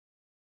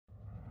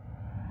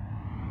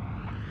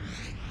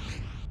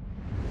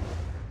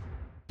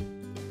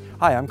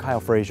Hi, I'm Kyle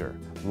Frazier,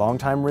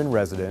 longtime Marin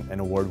resident and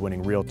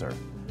award-winning realtor.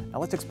 Now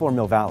let's explore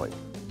Mill Valley.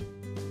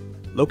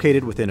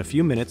 Located within a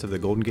few minutes of the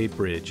Golden Gate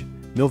Bridge,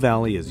 Mill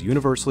Valley is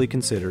universally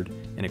considered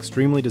an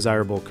extremely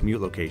desirable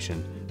commute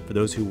location for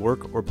those who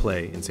work or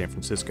play in San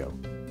Francisco.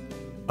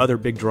 Other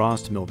big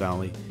draws to Mill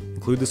Valley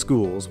include the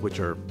schools, which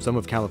are some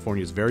of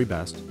California's very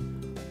best,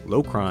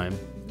 low crime,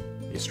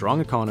 a strong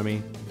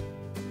economy,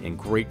 and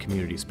great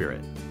community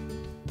spirit.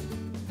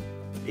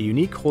 A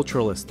unique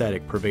cultural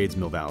aesthetic pervades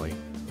Mill Valley,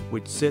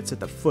 which sits at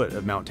the foot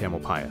of Mount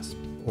Tamalpais,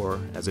 or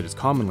as it is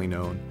commonly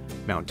known,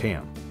 Mount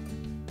Tam.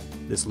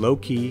 This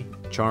low-key,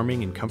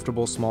 charming, and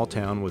comfortable small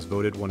town was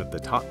voted one of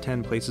the top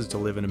 10 places to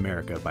live in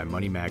America by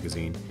Money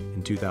Magazine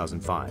in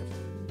 2005.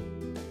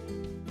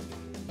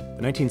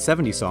 The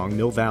 1970 song,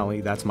 Mill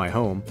Valley, That's My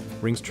Home,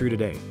 rings true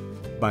today.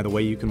 By the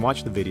way, you can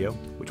watch the video,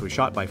 which was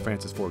shot by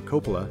Francis Ford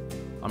Coppola,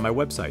 on my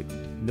website,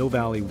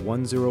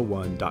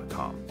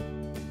 millvalley101.com.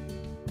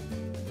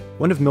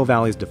 One of Mill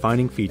Valley's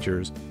defining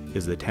features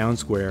is the town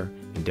square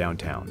and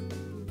downtown.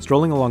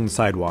 Strolling along the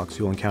sidewalks,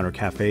 you'll encounter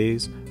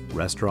cafes,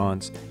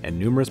 restaurants, and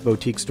numerous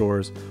boutique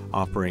stores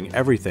offering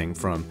everything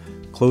from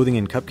clothing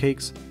and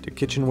cupcakes to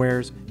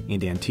kitchenwares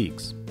and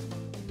antiques.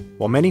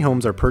 While many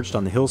homes are perched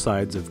on the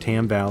hillsides of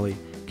Tam Valley,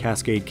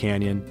 Cascade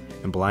Canyon,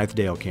 and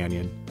Blythedale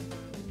Canyon,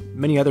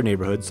 many other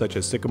neighborhoods such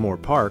as Sycamore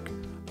Park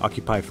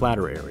occupy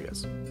flatter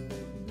areas.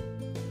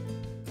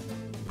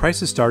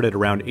 Prices start at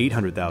around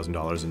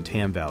 $800,000 in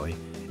Tam Valley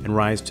and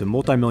rise to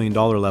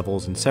multi-million-dollar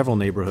levels in several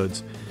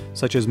neighborhoods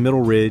such as Middle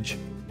Ridge,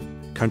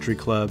 Country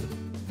Club,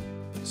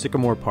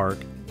 Sycamore Park,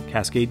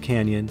 Cascade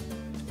Canyon,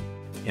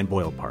 and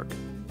Boyle Park.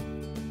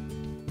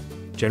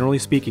 Generally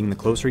speaking, the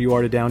closer you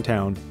are to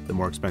downtown, the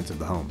more expensive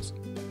the homes.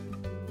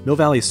 Mill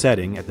Valley's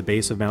setting at the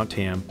base of Mount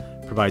Tam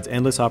provides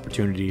endless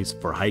opportunities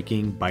for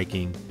hiking,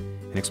 biking,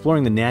 and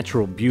exploring the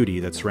natural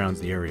beauty that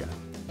surrounds the area.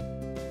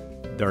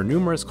 There are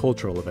numerous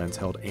cultural events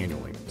held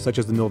annually, such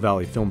as the Mill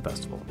Valley Film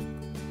Festival.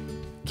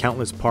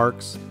 Countless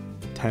parks,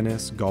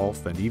 tennis,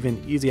 golf, and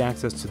even easy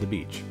access to the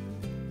beach.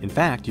 In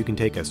fact, you can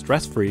take a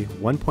stress-free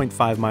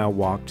 1.5-mile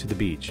walk to the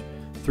beach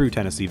through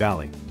Tennessee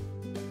Valley.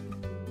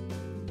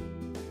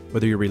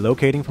 Whether you're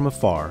relocating from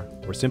afar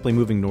or simply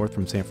moving north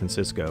from San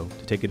Francisco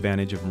to take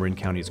advantage of Marin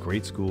County's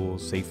great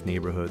schools, safe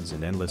neighborhoods,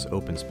 and endless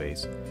open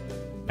space,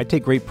 I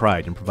take great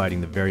pride in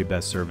providing the very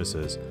best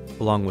services,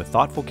 along with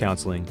thoughtful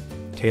counseling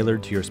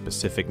tailored to your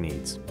specific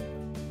needs.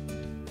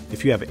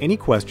 If you have any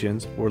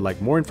questions or would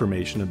like more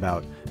information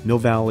about Mill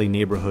Valley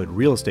neighborhood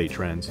real estate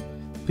trends,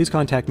 please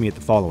contact me at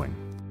the following.